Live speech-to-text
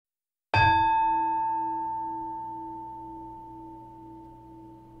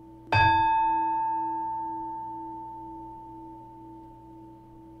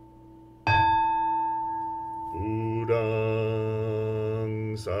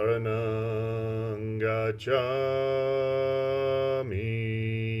saranang gacchami.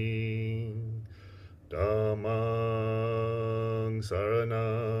 Dhammang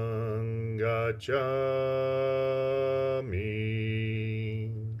saranang gacchami.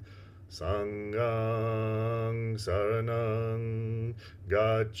 Sanghang saranang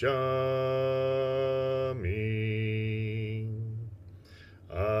gacchami.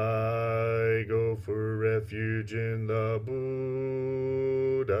 I go for refuge in the Buddha.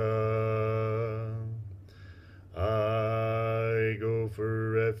 I go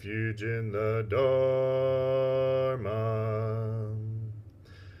for refuge in the Dharma.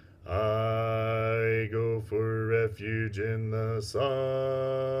 I go for refuge in the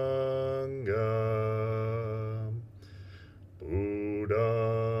Sangha.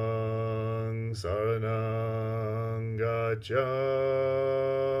 Buddhang saranang gacchami.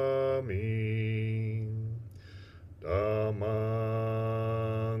 Dhammang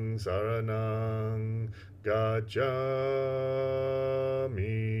saranang gacchami.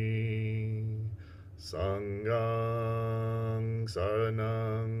 Sanghang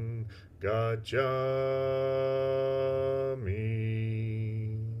saranang gacchami.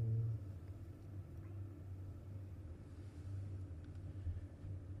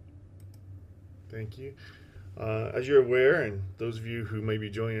 Thank you. As you're aware, and those of you who may be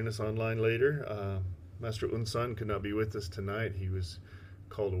joining us online later, Master Unsan could not be with us tonight. He was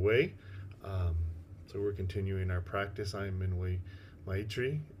called away. Um, so we're continuing our practice. I'm Minwei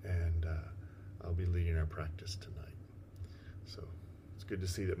Maitri, and I'll be leading our practice tonight. So it's good to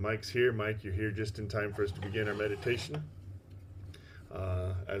see that Mike's here. Mike, you're here just in time for us to begin our meditation.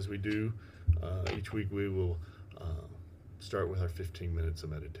 As we do each week, we will start with our 15 minutes of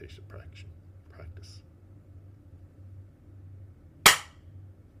meditation practice.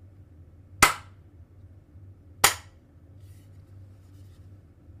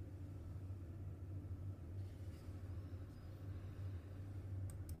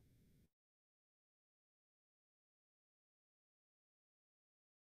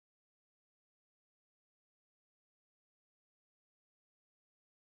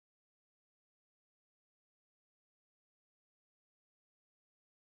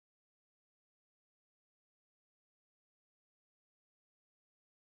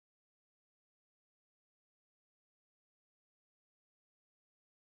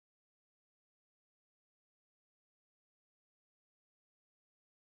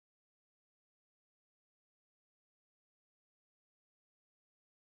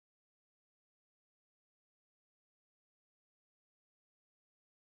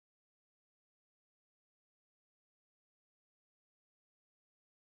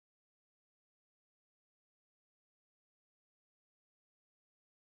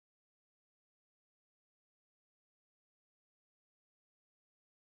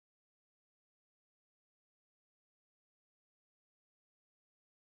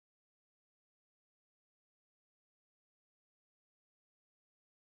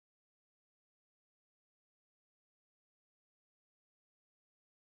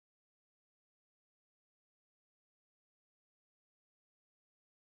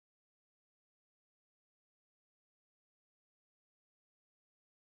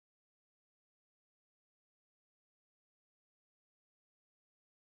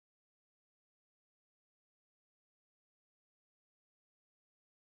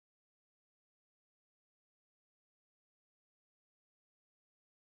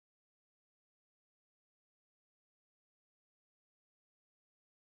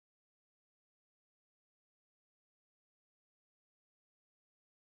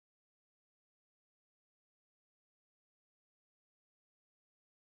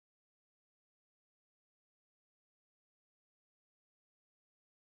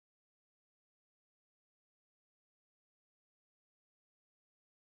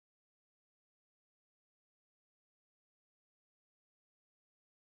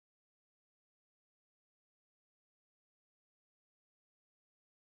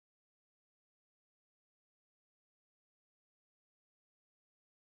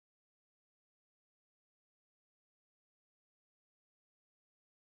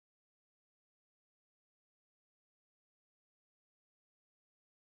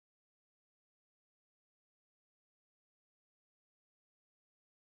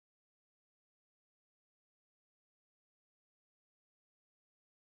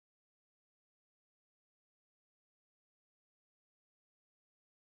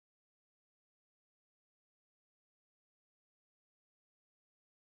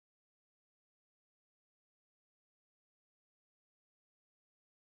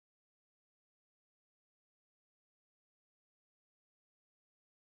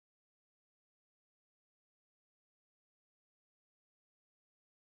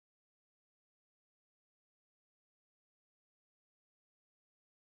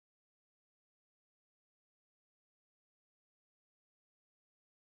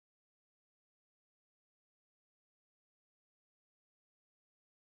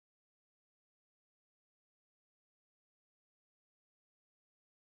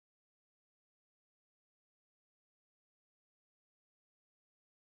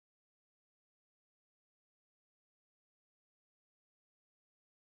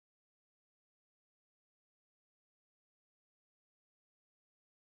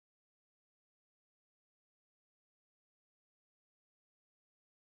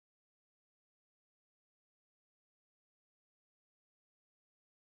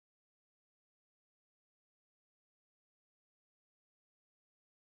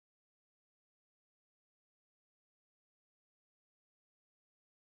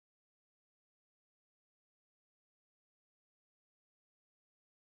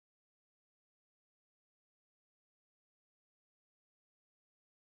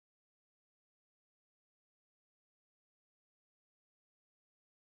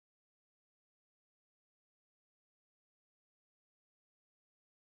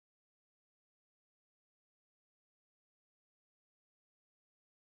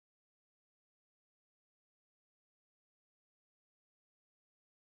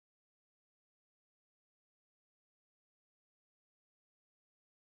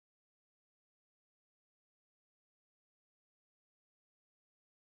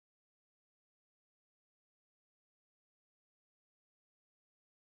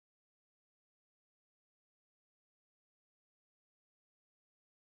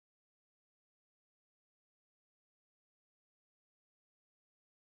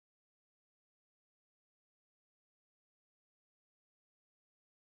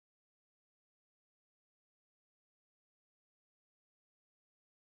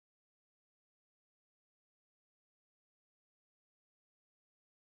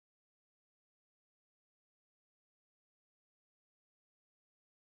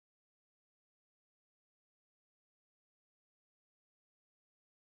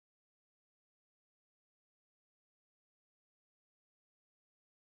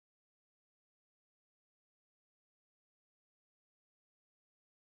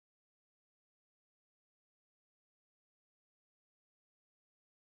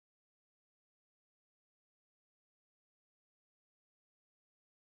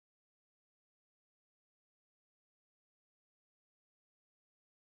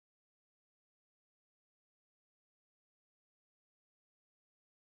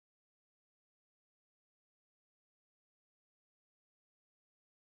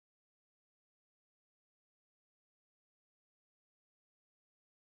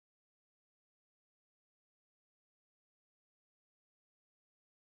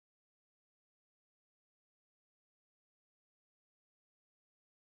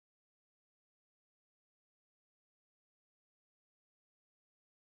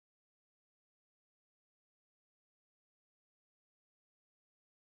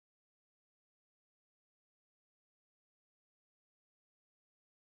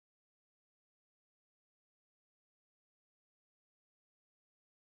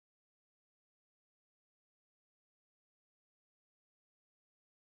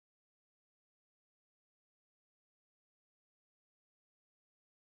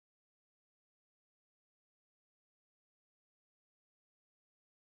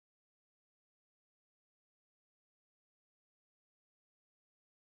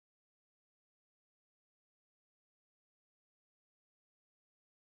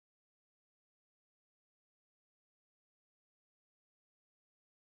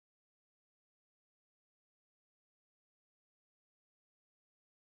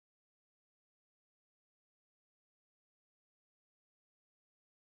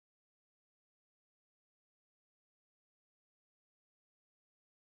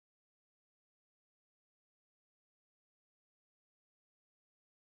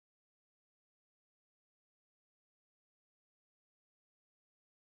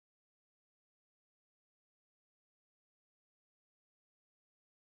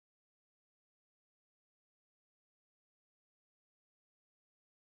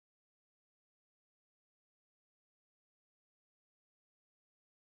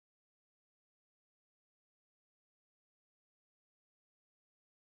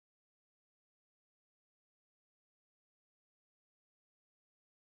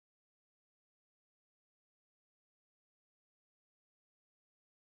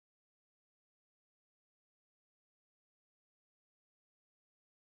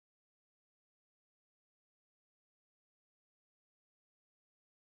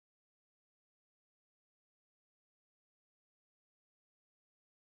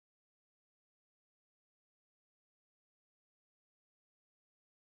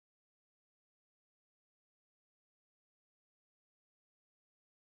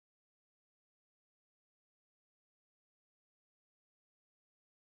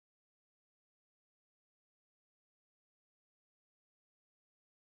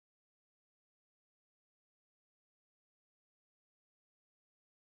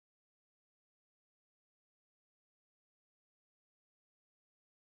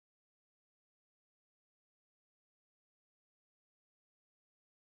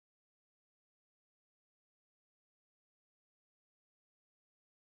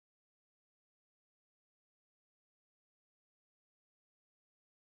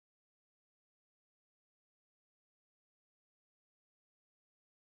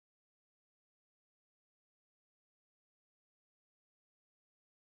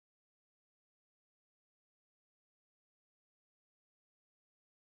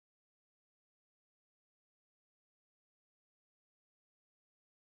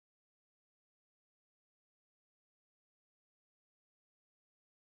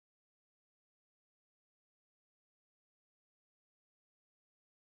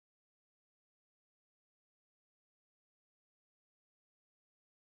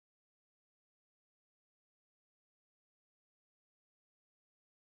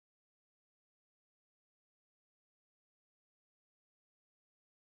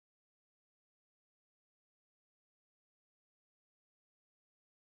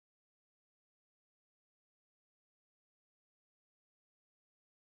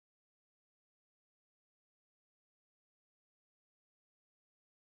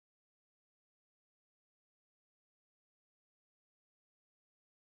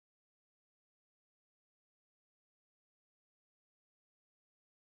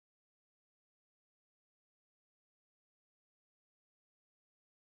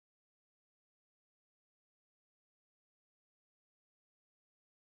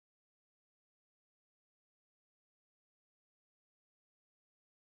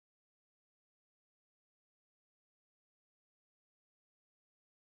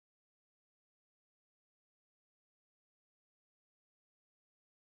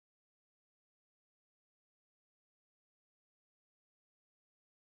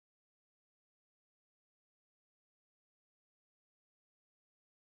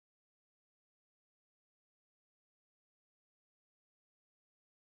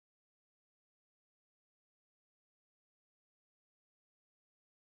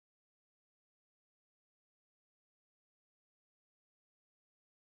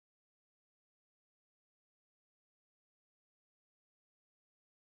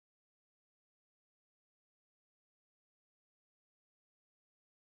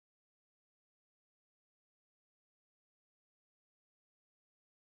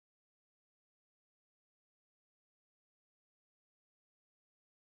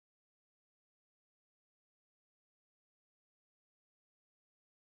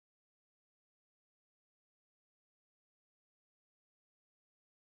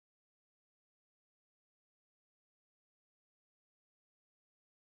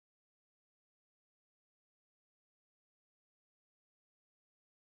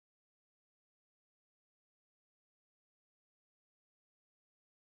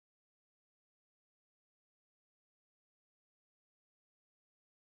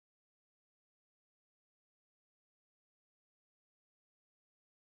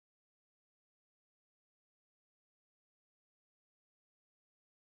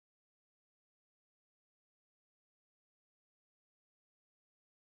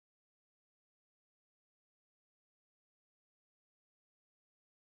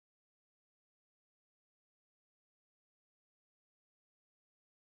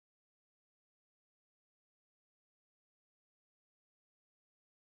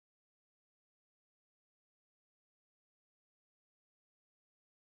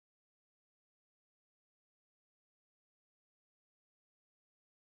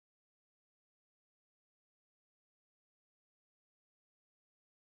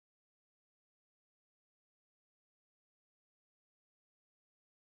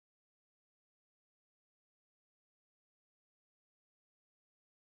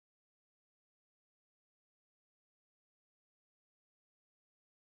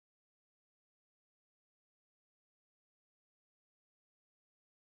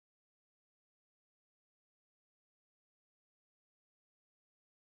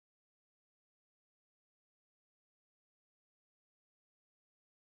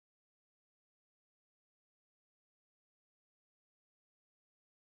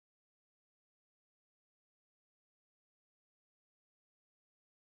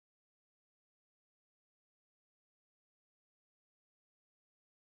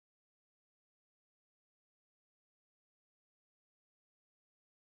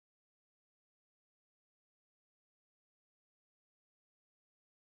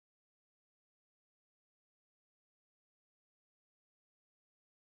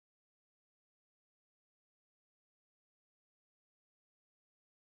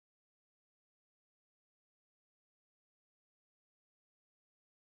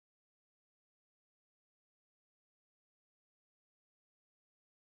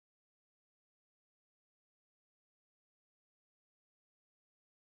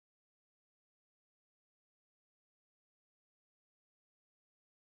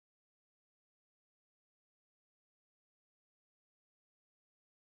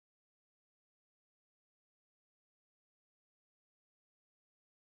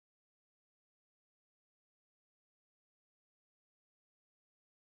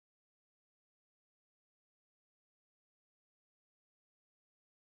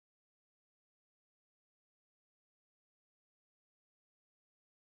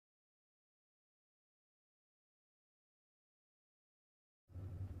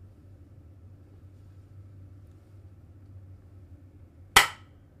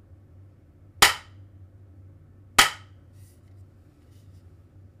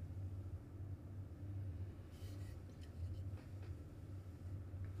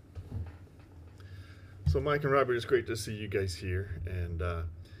 So Mike and Robert, it's great to see you guys here. And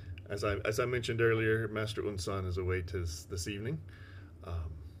as I mentioned earlier, Master Unsan is away this evening.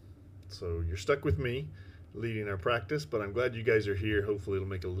 Um, so you're stuck with me leading our practice, but I'm glad you guys are here. Hopefully it'll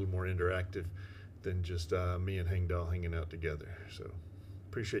make it a little more interactive than just me and Hangdal hanging out together. So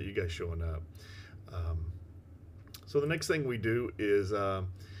appreciate you guys showing up. So the next thing we do is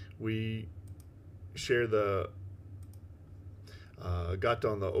we share the Gata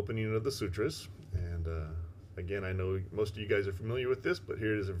on the opening of the sutras. And again, I know most of you guys are familiar with this, but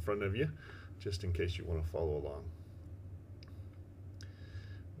here it is in front of you, just in case you want to follow along.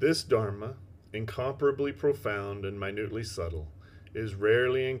 This Dharma, incomparably profound and minutely subtle, is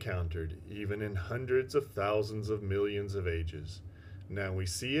rarely encountered, even in hundreds of thousands of millions of ages. Now we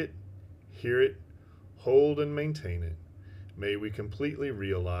see it, hear it, hold and maintain it. May we completely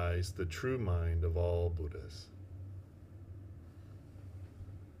realize the true mind of all Buddhas.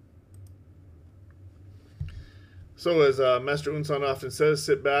 So as Master Unsan often says,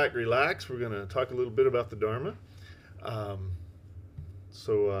 sit back, relax. We're going to talk a little bit about the Dharma.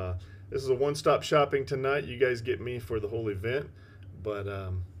 This is a one-stop shopping tonight. You guys get me for the whole event, but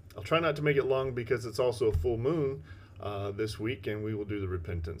I'll try not to make it long because it's also a full moon this week, and we will do the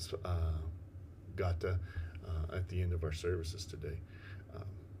repentance Gata at the end of our services today.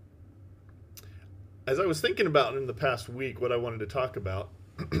 As I was thinking about in the past week what I wanted to talk about,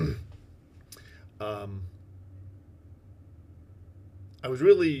 I was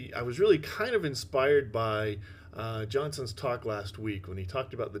really kind of inspired by Johnson's talk last week when he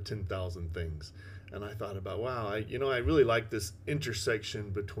talked about the 10,000 things, and I thought about, wow, I really like this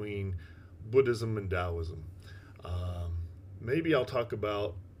intersection between Buddhism and Taoism. Maybe I'll talk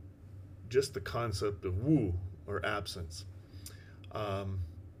about just the concept of wu, or absence. And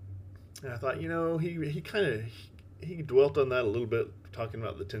I thought, he dwelt on that a little bit, talking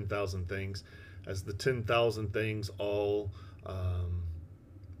about the 10,000 things, as the 10,000 things all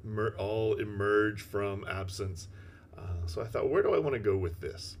emerge from absence. So I thought, where do I want to go with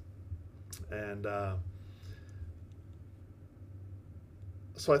this? And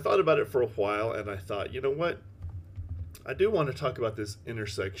so I thought about it for a while, and I thought, you know what? I do want to talk about this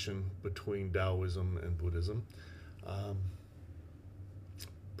intersection between Taoism and Buddhism.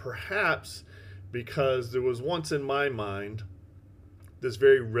 Perhaps because there was once in my mind this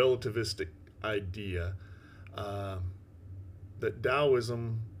very relativistic idea that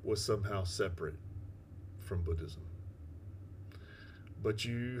Taoism was somehow separate from Buddhism. But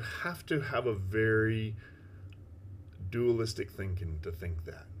you have to have a very dualistic thinking to think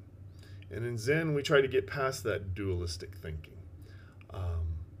that. And in Zen, we try to get past that dualistic thinking.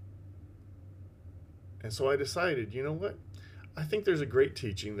 And so I decided, you know what? I think there's a great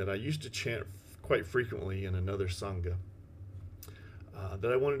teaching that I used to chant quite frequently in another Sangha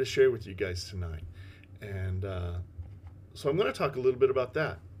that I wanted to share with you guys tonight. And so I'm going to talk a little bit about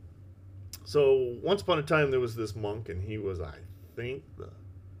that. So once upon a time, there was this monk, and he was, I think, the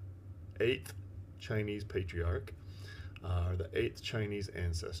 8th Chinese patriarch, or the 8th Chinese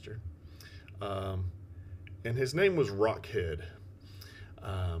ancestor. And his name was Rockhead.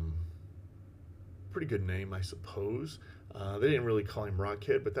 Pretty good name, I suppose. They didn't really call him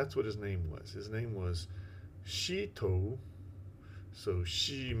Rockhead, but that's what his name was. His name was Shito. So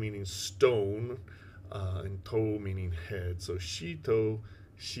Shi meaning stone, and To meaning head. So Shito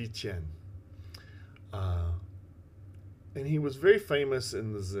Shiqian. And he was very famous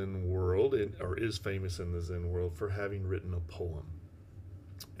in the Zen world, or is famous in the Zen world, for having written a poem.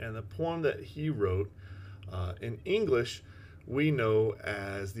 And the poem that he wrote, in English, we know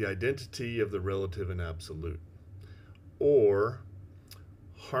as The Identity of the Relative and Absolute, or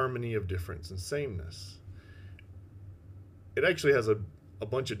Harmony of Difference and Sameness. It actually has a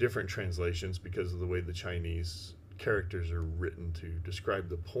bunch of different translations because of the way the Chinese characters are written to describe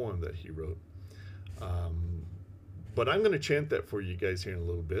the poem that he wrote. But I'm going to chant that for you guys here in a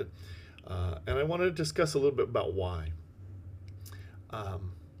little bit. And I want to discuss a little bit about why.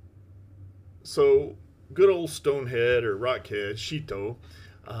 So good old Stonehead or Rockhead, Shito,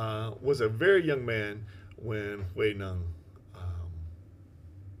 was a very young man when Hui Neng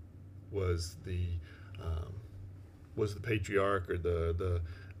was the patriarch, or the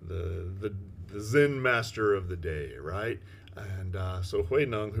Zen master of the day, right? And so Hui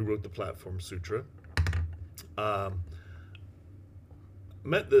Neng, who wrote the Platform Sutra,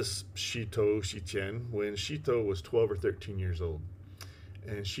 met this Shito Shiqian when Shito was 12 or 13 years old.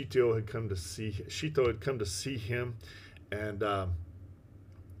 And Shito had come to see him, and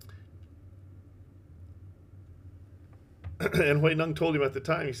and Hui Neng told him at the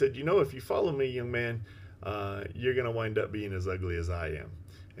time, he said, if you follow me, young man, you're going to wind up being as ugly as I am.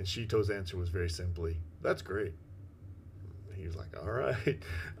 And Shito's answer was very simply, That's great. He was like, all right.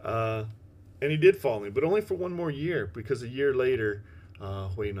 And he did follow me, but only for one more year, because a year later,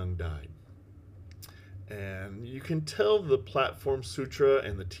 Huineng died. And you can tell the Platform Sutra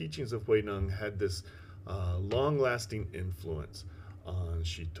and the teachings of Huineng had this long-lasting influence on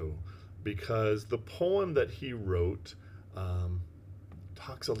Shito, because the poem that he wrote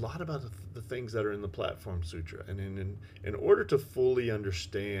talks a lot about the things that are in the Platform Sutra. And in order to fully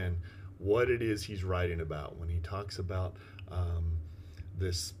understand what it is he's writing about, when he talks about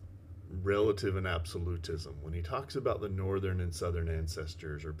this relative and absolutism, when he talks about the northern and southern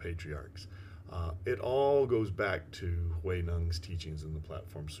ancestors or patriarchs, it all goes back to Huineng's teachings in the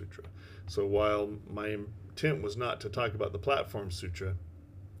Platform Sutra. So while my intent was not to talk about the Platform Sutra,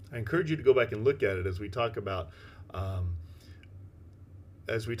 I encourage you to go back and look at it as we talk about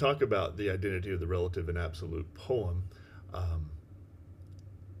the identity of the relative and absolute poem,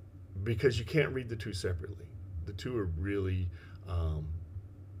 because you can't read the two separately. The two are really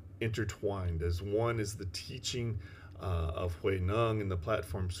intertwined, as one is the teaching of Huineng in the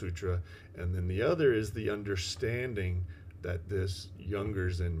Platform Sutra, and then the other is the understanding that this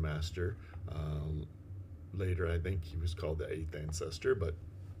younger Zen master, later I think he was called the eighth ancestor, but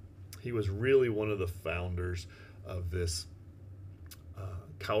he was really one of the founders of this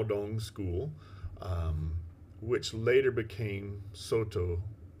Caodong school, which later became Soto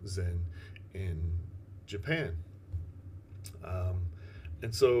Zen in Japan.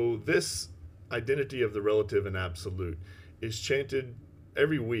 And so this identity of the relative and absolute is chanted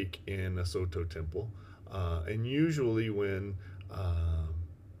every week in a Soto temple, and usually when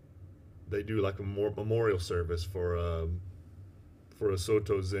they do like a memorial service for a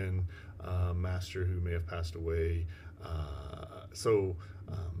Soto Zen master who may have passed away.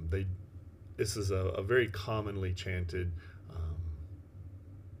 This is a very commonly chanted.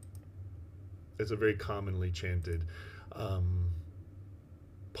 It's a very commonly chanted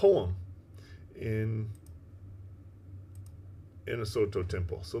poem in a Soto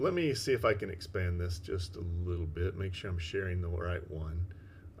temple. So let me see if I can expand this just a little bit, make sure I'm sharing the right one.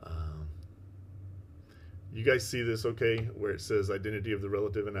 You guys see this okay, where it says identity of the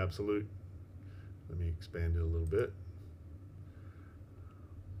relative and absolute? Let me expand it a little bit.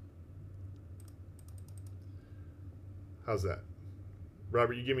 How's that?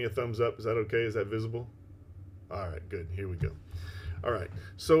 Robert, you give me a thumbs up. Is that okay? Is that visible? All right, good. Here we go. All right.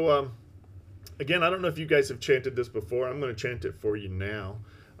 So again, I don't know if you guys have chanted this before. I'm going to chant it for you now.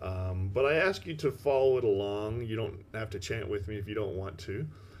 But I ask you to follow it along. You don't have to chant with me if you don't want to.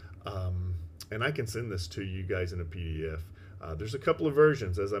 And I can send this to you guys in a PDF. There's a couple of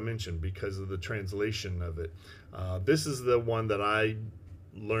versions, as I mentioned, because of the translation of it. This is the one that I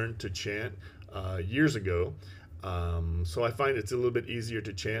learned to chant years ago. So I find it's a little bit easier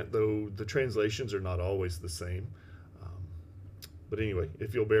to chant, though the translations are not always the same. But anyway,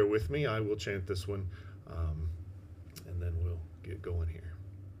 if you'll bear with me, I will chant this one, and then we'll get going here.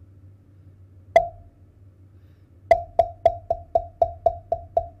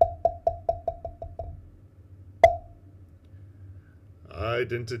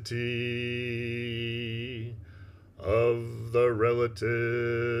 Identity of the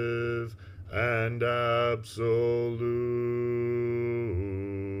relative and absolute.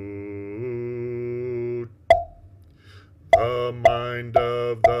 The mind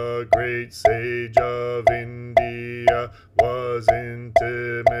of the great sage of India was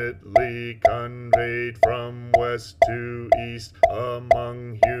intimately conveyed from west to east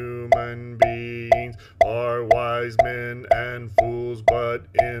among human beings. Are wise men and fools, but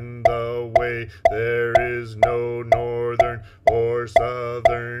in the way there is no northern or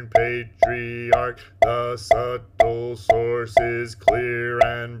southern patriarch. The subtle source is clear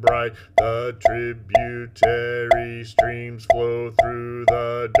and bright. The tributary streams flow through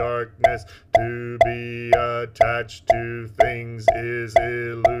the darkness. To be attached to things is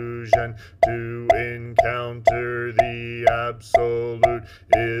illusion. To encounter the absolute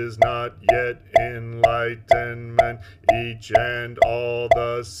is not yet enlightenment. Each and all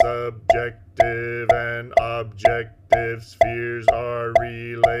the subjective and objective spheres are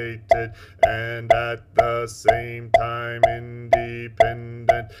related and at the same time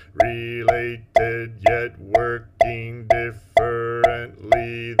independent, related yet working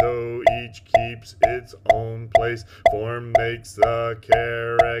differently, though each keeps its own place. place. Form makes the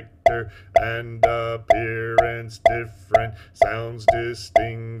character and appearance different. Sounds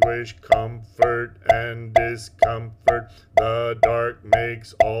distinguish comfort and discomfort. The dark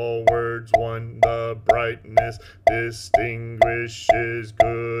makes all words one. The brightness distinguishes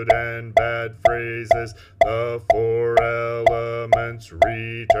good and bad phrases. The four elements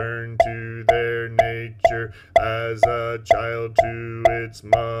return to their nature as a child to its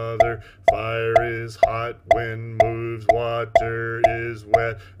mother. Fire is hot when moves, water is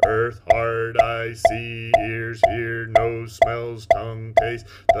wet, earth hard, eye see, ears hear, nose smells, tongue taste.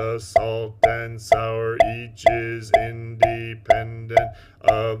 The salt and sour, each is independent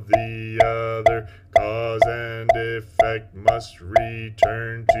of the other. Cause and effect must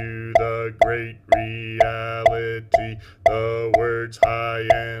return to the great reality. The words high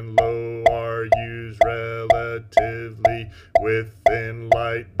and low are used relatively. Within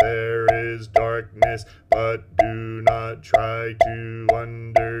light there is darkness, but do not try to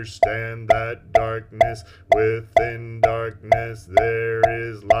understand that darkness. Within darkness there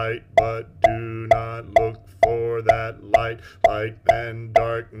is light, but do not look for that light. Light and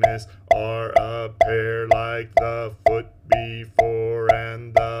darkness are a pair, like the foot before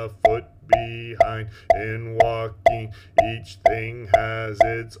and the foot behind. In walking, each thing has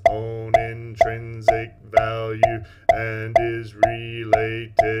its own intrinsic value and is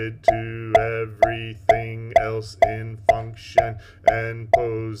related to everything else in function and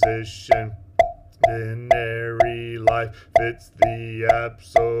position. Ordinary life fits the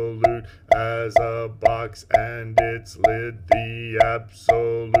absolute as a box and its lid. The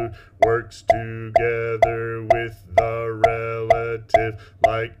absolute works together with the relative,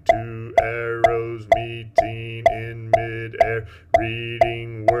 like two arrows meeting in midair.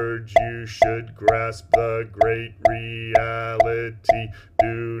 Reading words, you should grasp the great reality.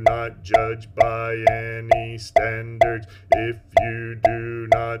 Do not judge by any standards. If you do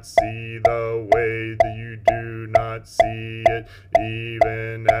not see the way, you do not see it,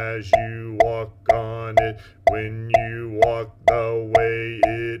 even as you walk on it. When you walk the way,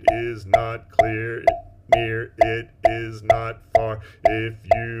 it is not clear, near, it is not far. If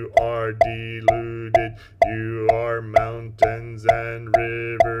you are deluded, you are mountains and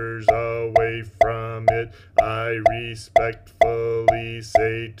rivers away from it. I respectfully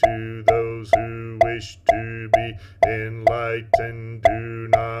say to those who wish to be enlightened, do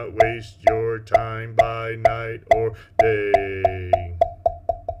not waste your time by night or day.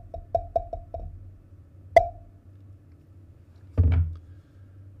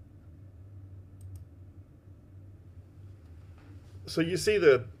 So you see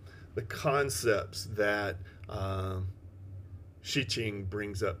the concepts that Shi Ching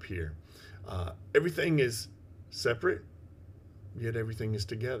brings up here. Everything is separate, yet everything is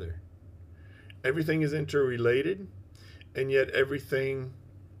together. Everything is interrelated, and yet everything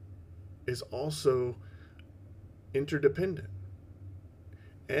is also interdependent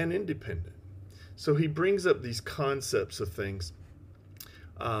and independent. So he brings up these concepts of things.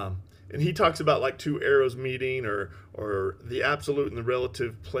 And he talks about like two arrows meeting, or the absolute and the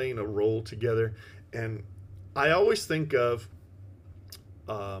relative playing a role together. And I always think of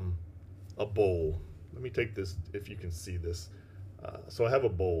a bowl. Let me take this, if you can see this. So I have a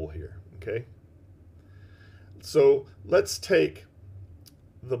bowl here, okay? So let's take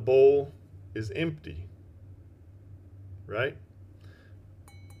the bowl is empty, right?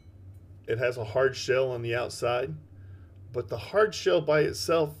 It has a hard shell on the outside, but the hard shell by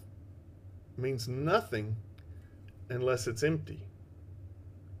itself means nothing unless it's empty.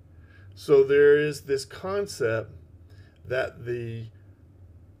 So there is this concept that the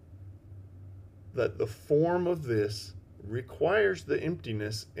form of this requires the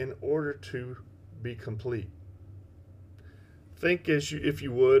emptiness in order to be complete. Think if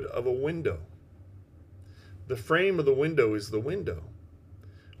you would, of a window. The frame of the window is the window.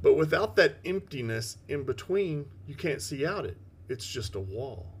 But without that emptiness in between, you can't see out it. It's just a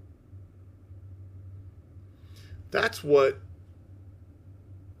wall. That's what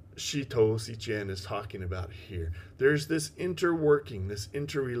Shito Shichen is talking about here. There's this interworking, this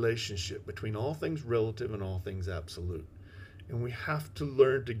interrelationship between all things relative and all things absolute. And we have to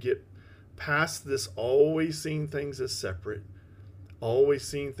learn to get past this always seeing things as separate, always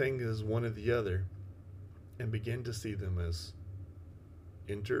seeing things as one or the other, and begin to see them as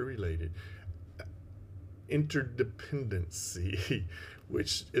interrelated. Interdependency,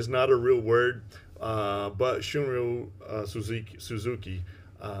 which is not a real word, but Shunryu Suzuki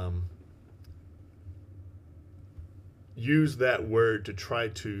used that word to try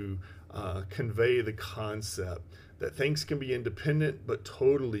to convey the concept that things can be independent but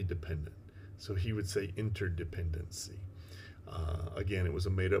totally dependent. So he would say interdependency. Again, it was a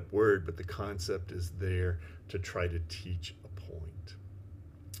made up word, but the concept is there to try to teach a point.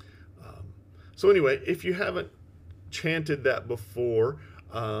 So, anyway, if you haven't chanted that before,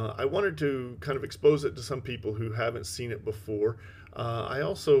 I wanted to kind of expose it to some people who haven't seen it before. I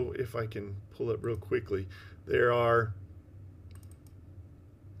also, if I can pull it real quickly, there are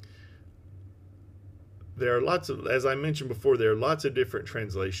lots of, as I mentioned before, there are lots of different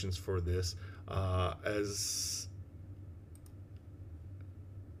translations for this.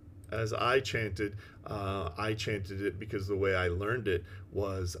 As I chanted it because the way I learned it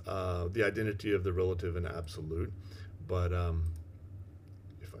was the identity of the relative and absolute. But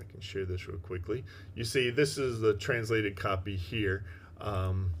if I can share this real quickly, you see this is the translated copy here.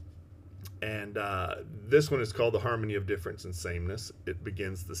 And this one is called The Harmony of Difference and Sameness. It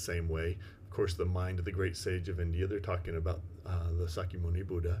begins the same way. Of course, the mind of the great sage of India. They're talking about the Sakyamuni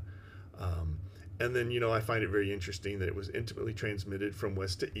Buddha. And then, I find it very interesting that it was intimately transmitted from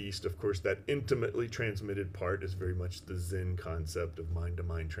west to east. Of course, that intimately transmitted part is very much the Zen concept of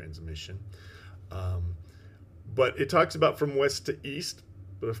mind-to-mind transmission. But it talks about from west to east.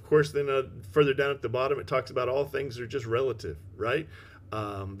 But of course, then further down at the bottom, it talks about all things are just relative, right?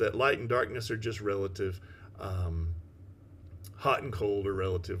 That light and darkness are just relative. Hot and cold are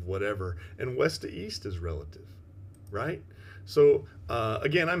relative, whatever. And west to east is relative, right? So,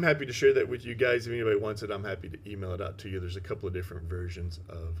 again, I'm happy to share that with you guys. If anybody wants it, I'm happy to email it out to you. There's a couple of different versions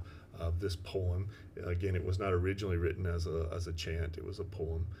of this poem. Again, it was not originally written as a chant. It was a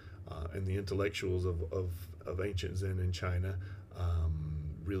poem. And the intellectuals of ancient Zen in China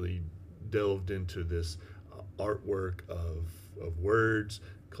really delved into this artwork of words,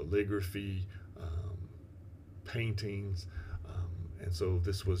 calligraphy, paintings. And so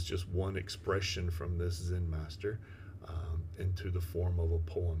this was just one expression from this Zen master into the form of a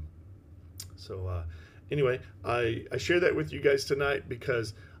poem. So anyway, I share that with you guys tonight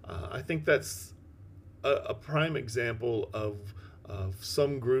because I think that's a prime example of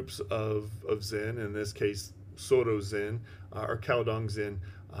some groups of Zen, in this case Soto Zen or Caodong Zen.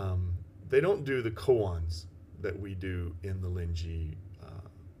 They don't do the koans that we do in the Linji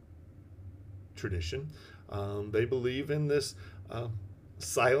tradition. They believe in this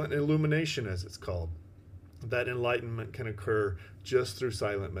silent illumination, as it's called. That enlightenment can occur just through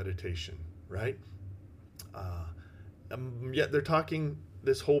silent meditation, right? Yet they're talking,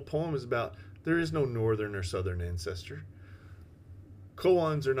 this whole poem is about there is no northern or southern ancestor.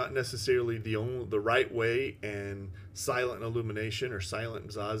 Koans are not necessarily the right way, and silent illumination or silent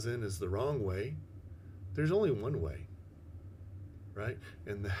zazen is the wrong way. There's only one way, right?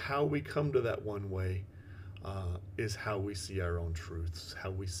 And how we come to that one way is how we see our own truths,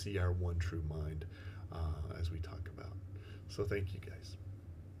 how we see our one true mind, as we talk about. So thank you guys.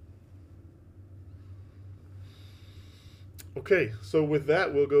 Okay, so with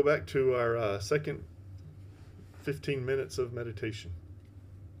that, we'll go back to our second 15 minutes of meditation.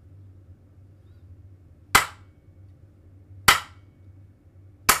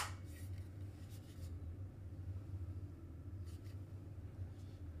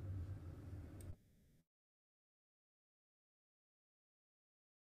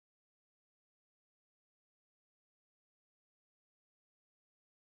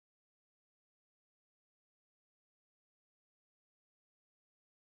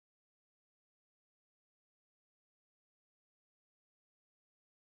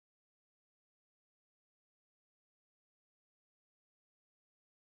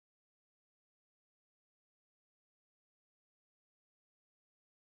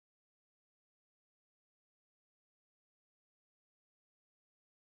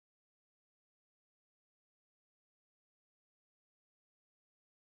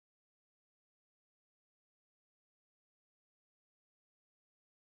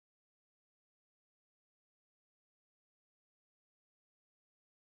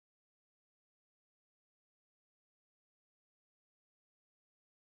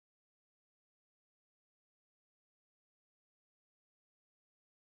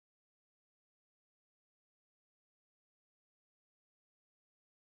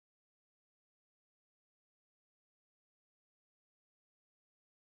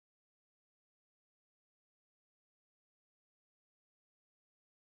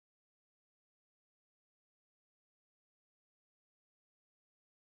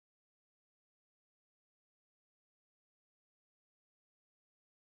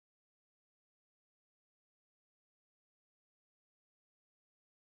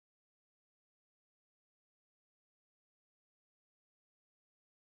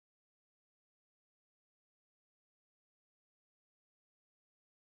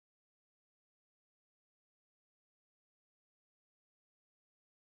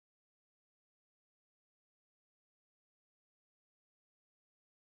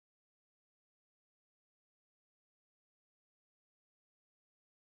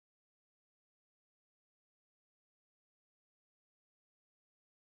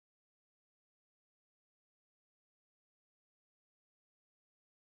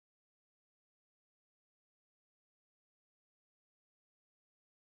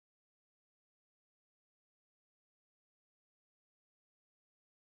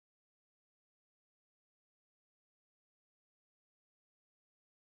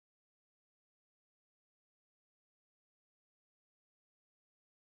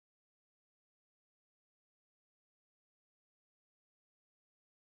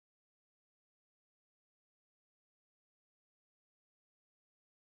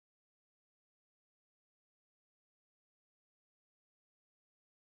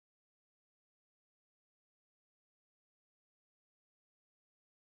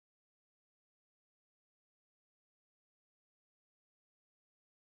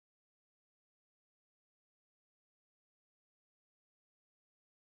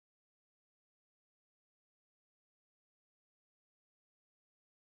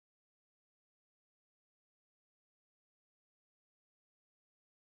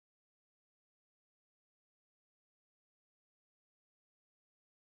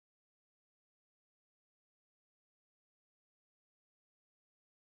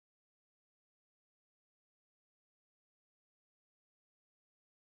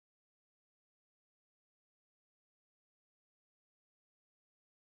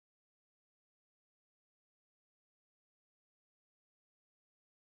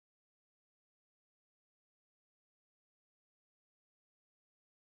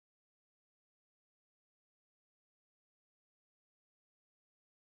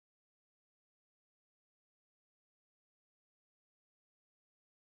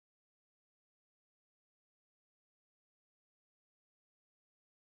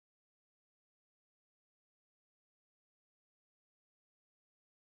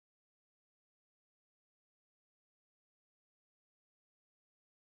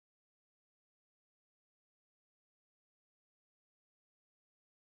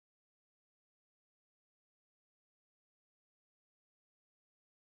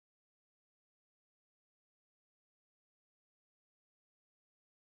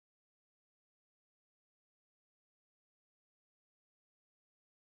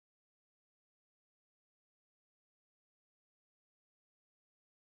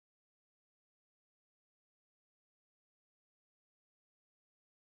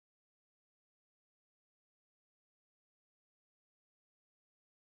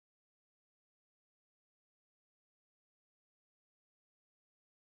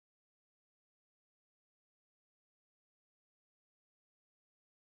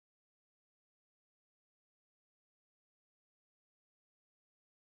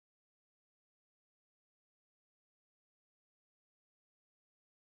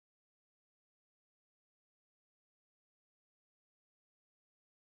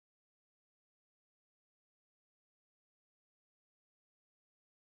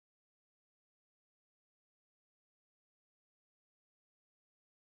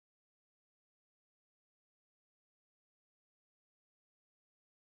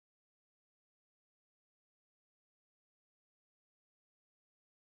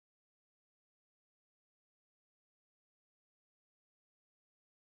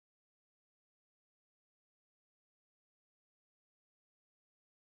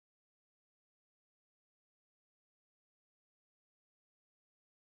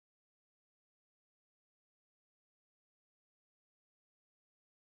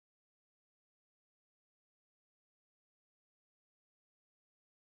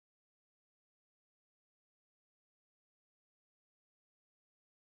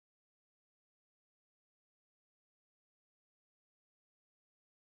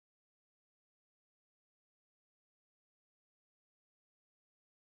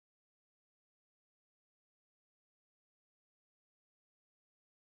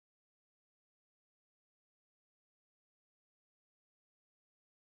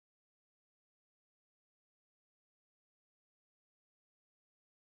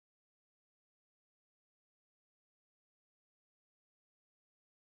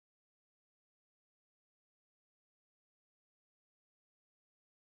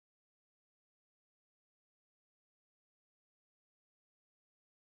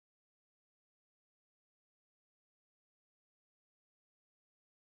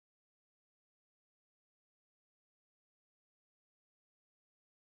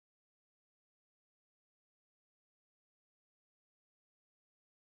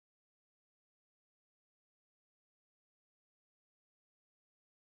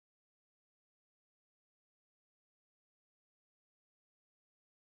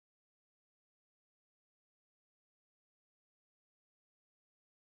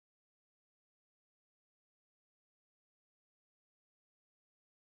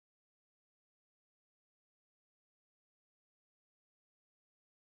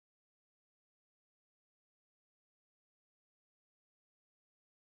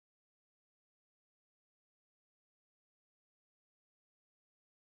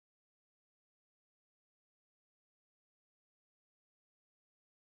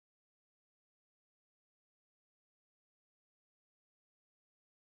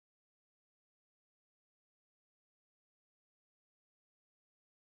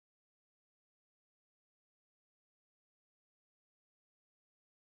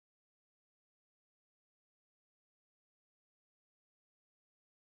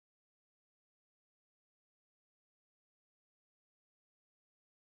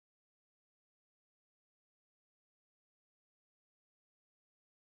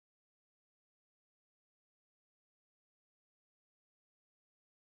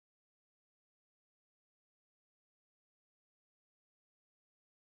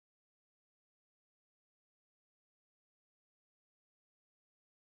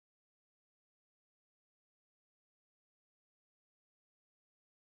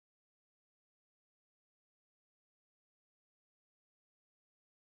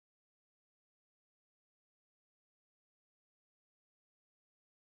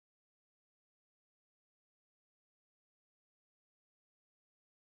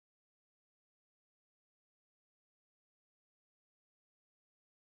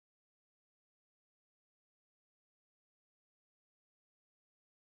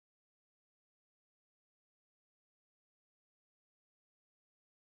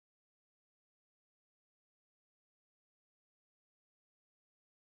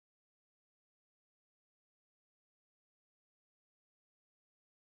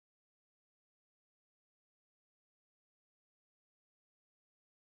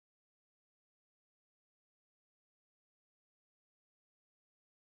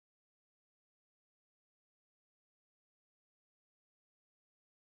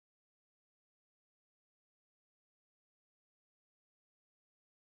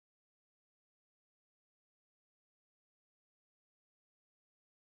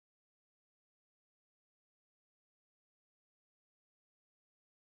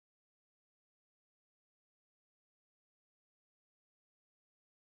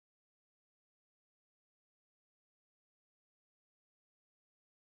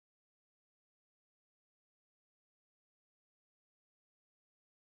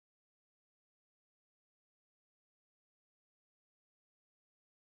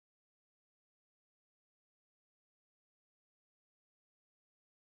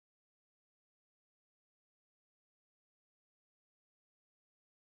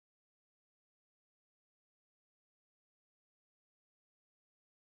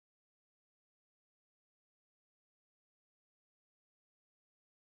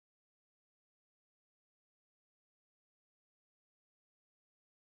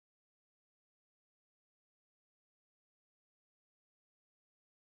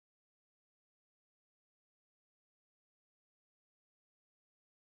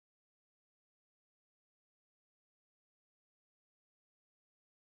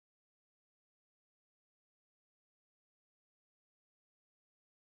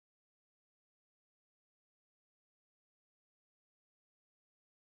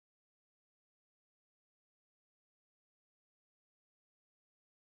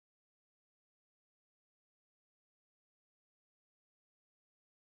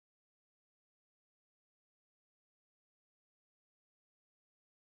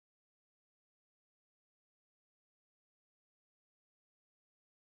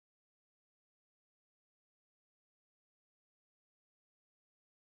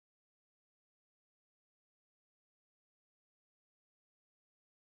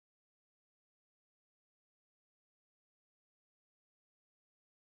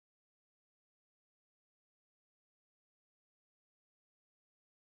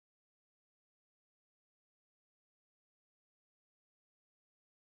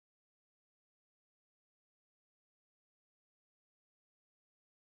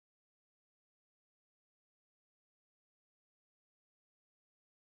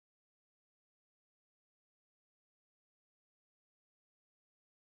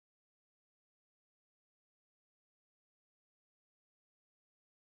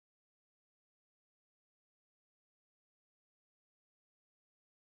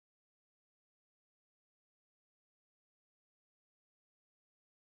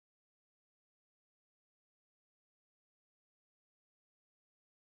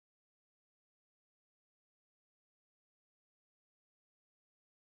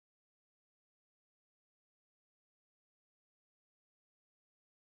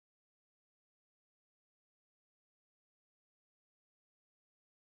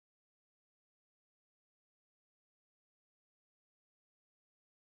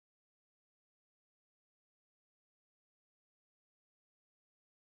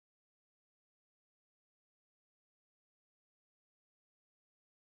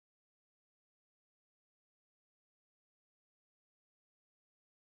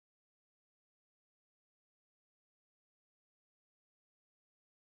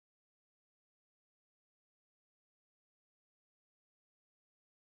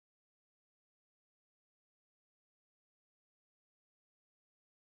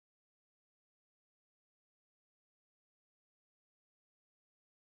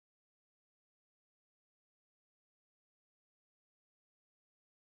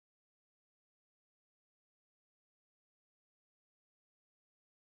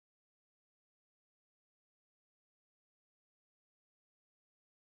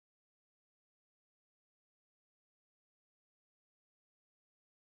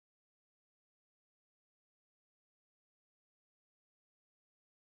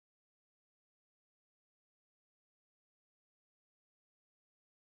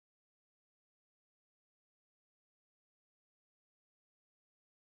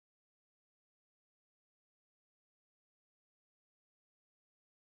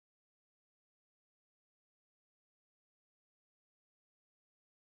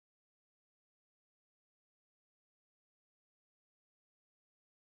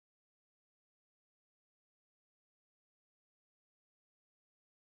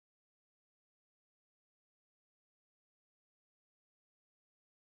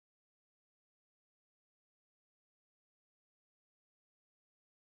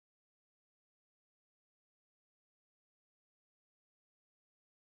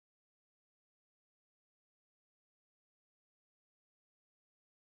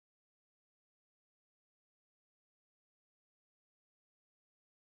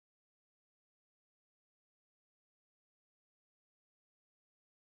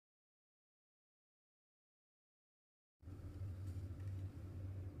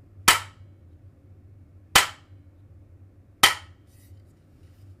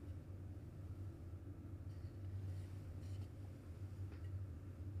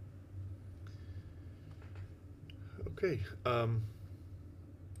 Okay,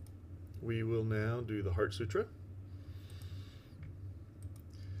 we will now do the Heart Sutra.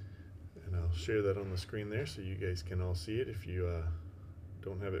 And I'll share that on the screen there so you guys can all see it if you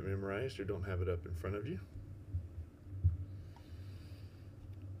don't have it memorized or don't have it up in front of you.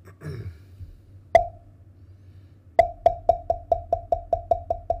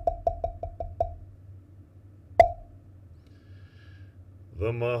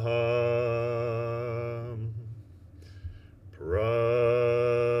 The Maham Prajna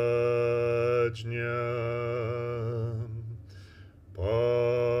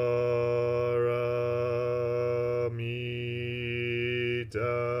Paramita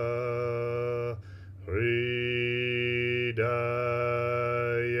Hridaya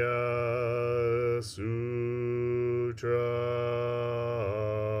Sutra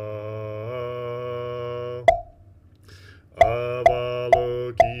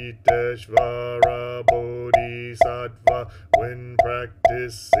Avalokiteshvara Bodhisattva, when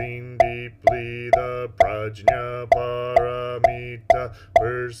practicing deeply the Prajna Paramita,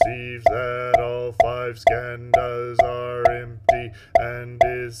 perceives that all five skandhas are empty and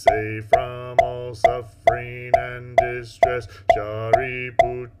is safe from all suffering and distress.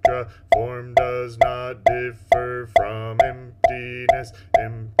 Shariputra, form does not differ from emptiness.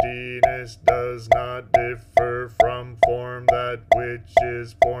 Emptiness does not differ from form. That which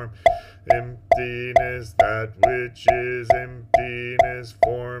is form, emptiness, that which is emptiness,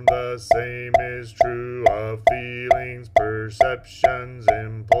 form. The same is true of feelings, perceptions,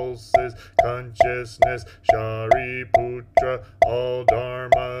 impulses, consciousness. Shariputra, all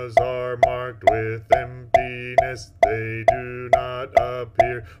dharmas are marked with emptiness. They do not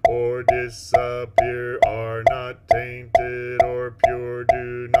appear or disappear, are not tainted or pure,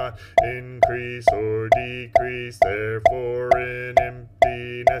 do not increase or decrease. Therefore in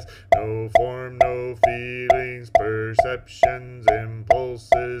emptiness, no form, no feelings, perceptions,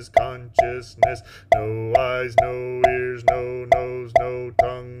 impulses, consciousness, no eyes, no ears, no nose, no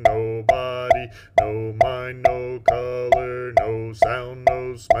tongue, no body, no mind, no color, no sound,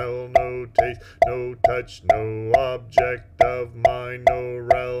 no smell, no taste, no touch, no object of mind, no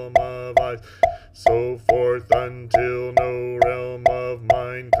realm of eyes, so forth until no realm of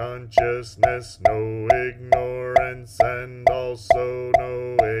mind consciousness, no ignorance, and also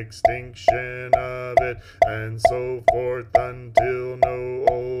no extinction of it, and so forth until no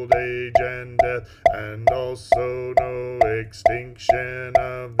old age and death, and also no extinction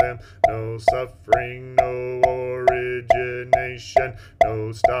of them, no suffering, no origination,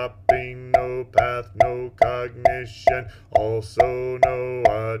 no stopping, no path, no cognition, also no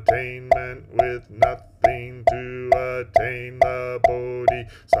attainment, with nothing to attain. The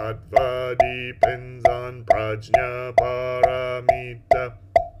Bodhisattva depends on Prajna Paramita.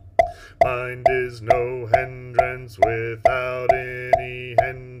 Mind is no hindrance, without any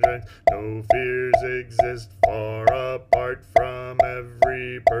hindrance. No fears exist, far apart from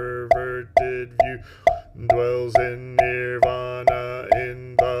every perverted view. Dwells in nirvana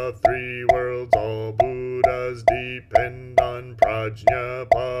in the three worlds. All Buddhas depend on Prajna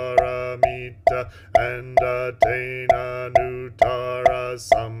Paramita and attain Anuttara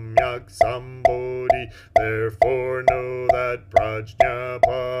Samyak Sambodhi. Therefore know that Prajna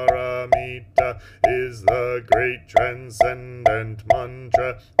Paramita is the great transcendent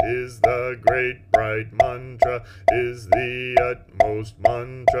mantra, is the great bright mantra, is the utmost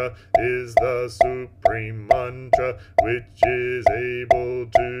mantra, is the supreme mantra, which is able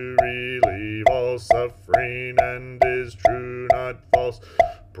to relieve all suffering and is true, not false.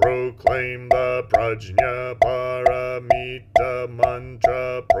 Proclaim the Prajna Paramita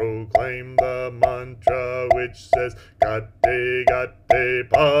mantra. Proclaim the mantra which says Gate Gate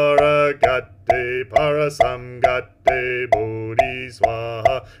Para Gate Para Samgate Bodhi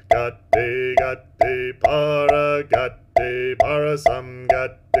Swaha. Gate Gate Para Gate Para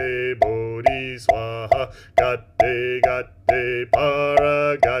Samgate Bodhi Swaha. Gate Gate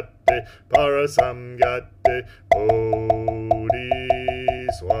Para Gate Para Samgate Bodhi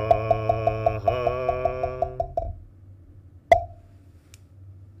Swaha.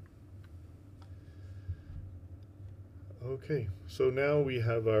 Okay, so now we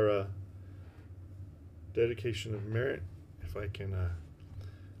have our dedication of merit. If I can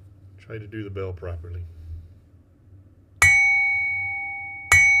try to do the bell properly.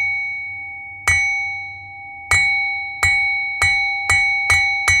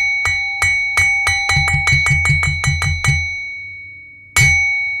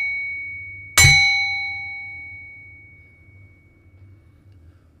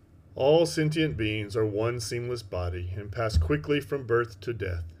 All sentient beings are one seamless body and pass quickly from birth to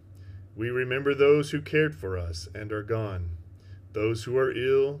death. We remember those who cared for us and are gone, those who are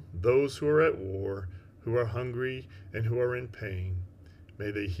ill, those who are at war, who are hungry and who are in pain.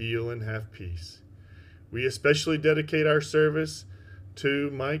 May they heal and have peace. We especially dedicate our service to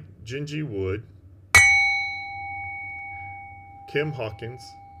Mike Gingy Wood, Kim Hawkins.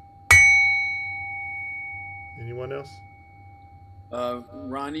 Anyone else?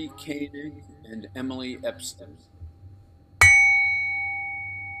 Ronnie Koenig and Emily Epstein.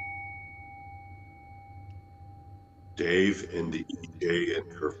 Dave and EJ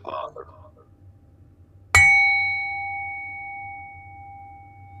and her father.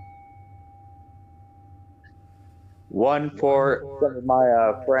 One for some of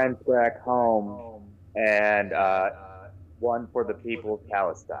my friends back home, and one for the people of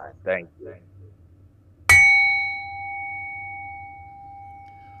Palestine. Thank you.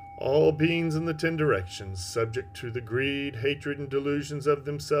 All beings in the 10 directions, subject to the greed, hatred, and delusions of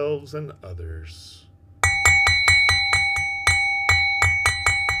themselves and others.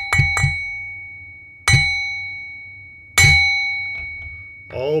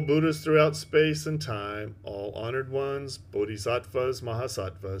 All Buddhas throughout space and time, all honored ones, bodhisattvas,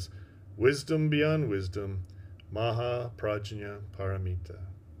 mahasattvas, wisdom beyond wisdom, Maha Prajna Paramita.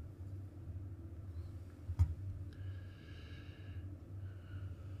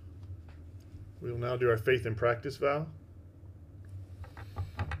 We will now do our faith and practice vow.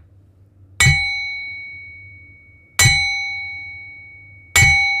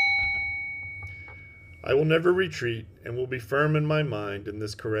 I will never retreat and will be firm in my mind in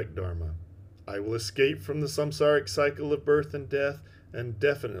this correct Dharma. I will escape from the samsaric cycle of birth and death and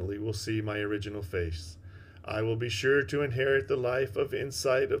definitely will see my original face. I will be sure to inherit the life of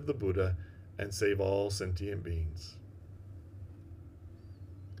insight of the Buddha and save all sentient beings.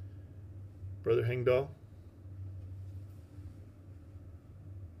 Brother Hengdal?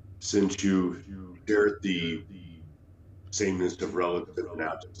 Since you shared the sameness of relative and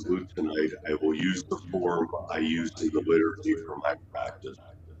absolute tonight, I will use the form I used in the liturgy for my practice.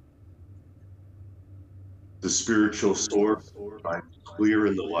 The spiritual source shines clear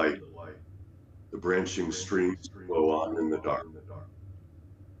in the light. The branching streams flow on in the dark.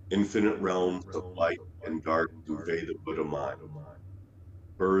 Infinite realms of light and dark convey the Buddha mind.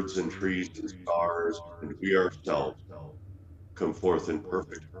 Birds and trees and stars and we ourselves come forth in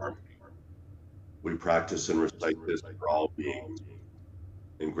perfect harmony. We practice and recite this for all beings,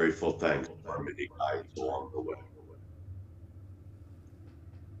 and grateful thanks for our many guides along the way.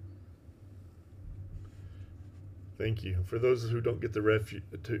 Thank you. For those who don't get the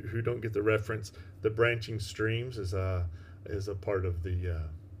reference, the branching streams is a part of the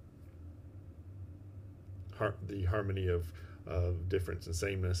harmony of difference and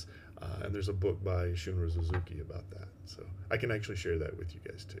sameness, and there's a book by Shunryu Suzuki about that. So I can actually share that with you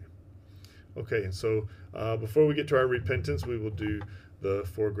guys too. Okay, and so before we get to our repentance, we will do the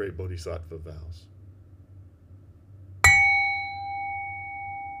 4 great bodhisattva vows.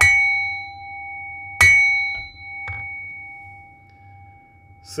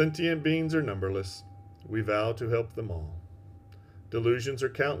 Sentient beings are numberless. We vow to help them all. Delusions are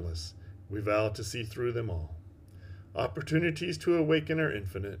countless. We vow to see through them all. Opportunities to awaken are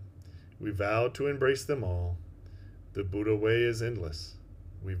infinite. We vow to embrace them all. The Buddha way is endless.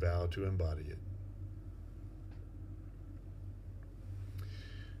 We vow to embody it.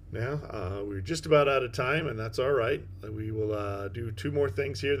 Now, we're just about out of time, and that's all right. We will do 2 more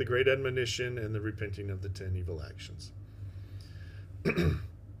things here, the Great Admonition and the Repenting of the 10 Evil Actions.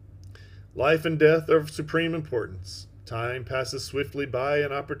 Life and death are of supreme importance. Time passes swiftly by,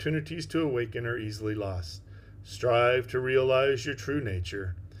 and opportunities to awaken are easily lost. Strive to realize your true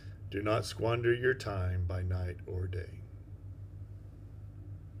nature. Do not squander your time by night or day.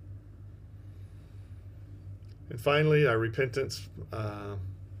 And finally, our repentance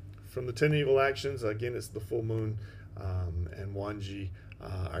from the 10 evil actions. Again, it's the full moon, and Wanji,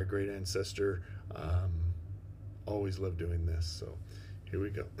 our great ancestor, always loved doing this. So here we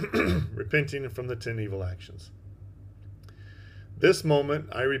go. Repenting from the 10 evil actions. This moment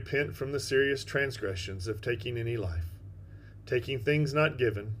I repent from the serious transgressions of taking any life, taking things not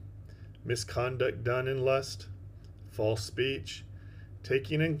given, misconduct done in lust, false speech,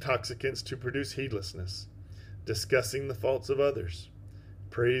 taking intoxicants to produce heedlessness, discussing the faults of others,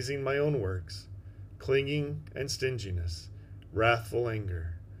 praising my own works, clinging and stinginess, wrathful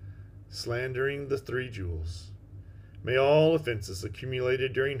anger, slandering the 3 jewels. May all offenses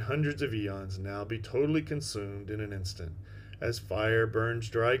accumulated during hundreds of eons now be totally consumed in an instant, as fire burns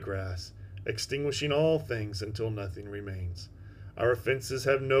dry grass, extinguishing all things until nothing remains. Our offenses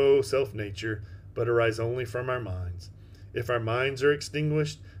have no self-nature, but arise only from our minds. If our minds are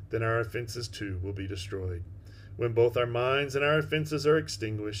extinguished, then our offenses too will be destroyed. When both our minds and our offenses are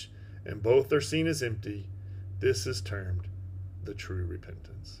extinguished, and both are seen as empty, this is termed the true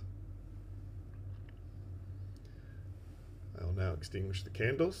repentance. I will now extinguish the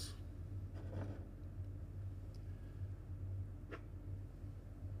candles.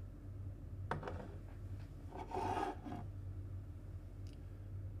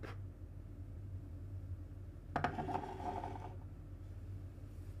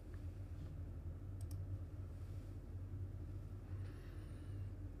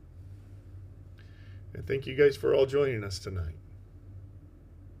 And thank you guys for all joining us tonight.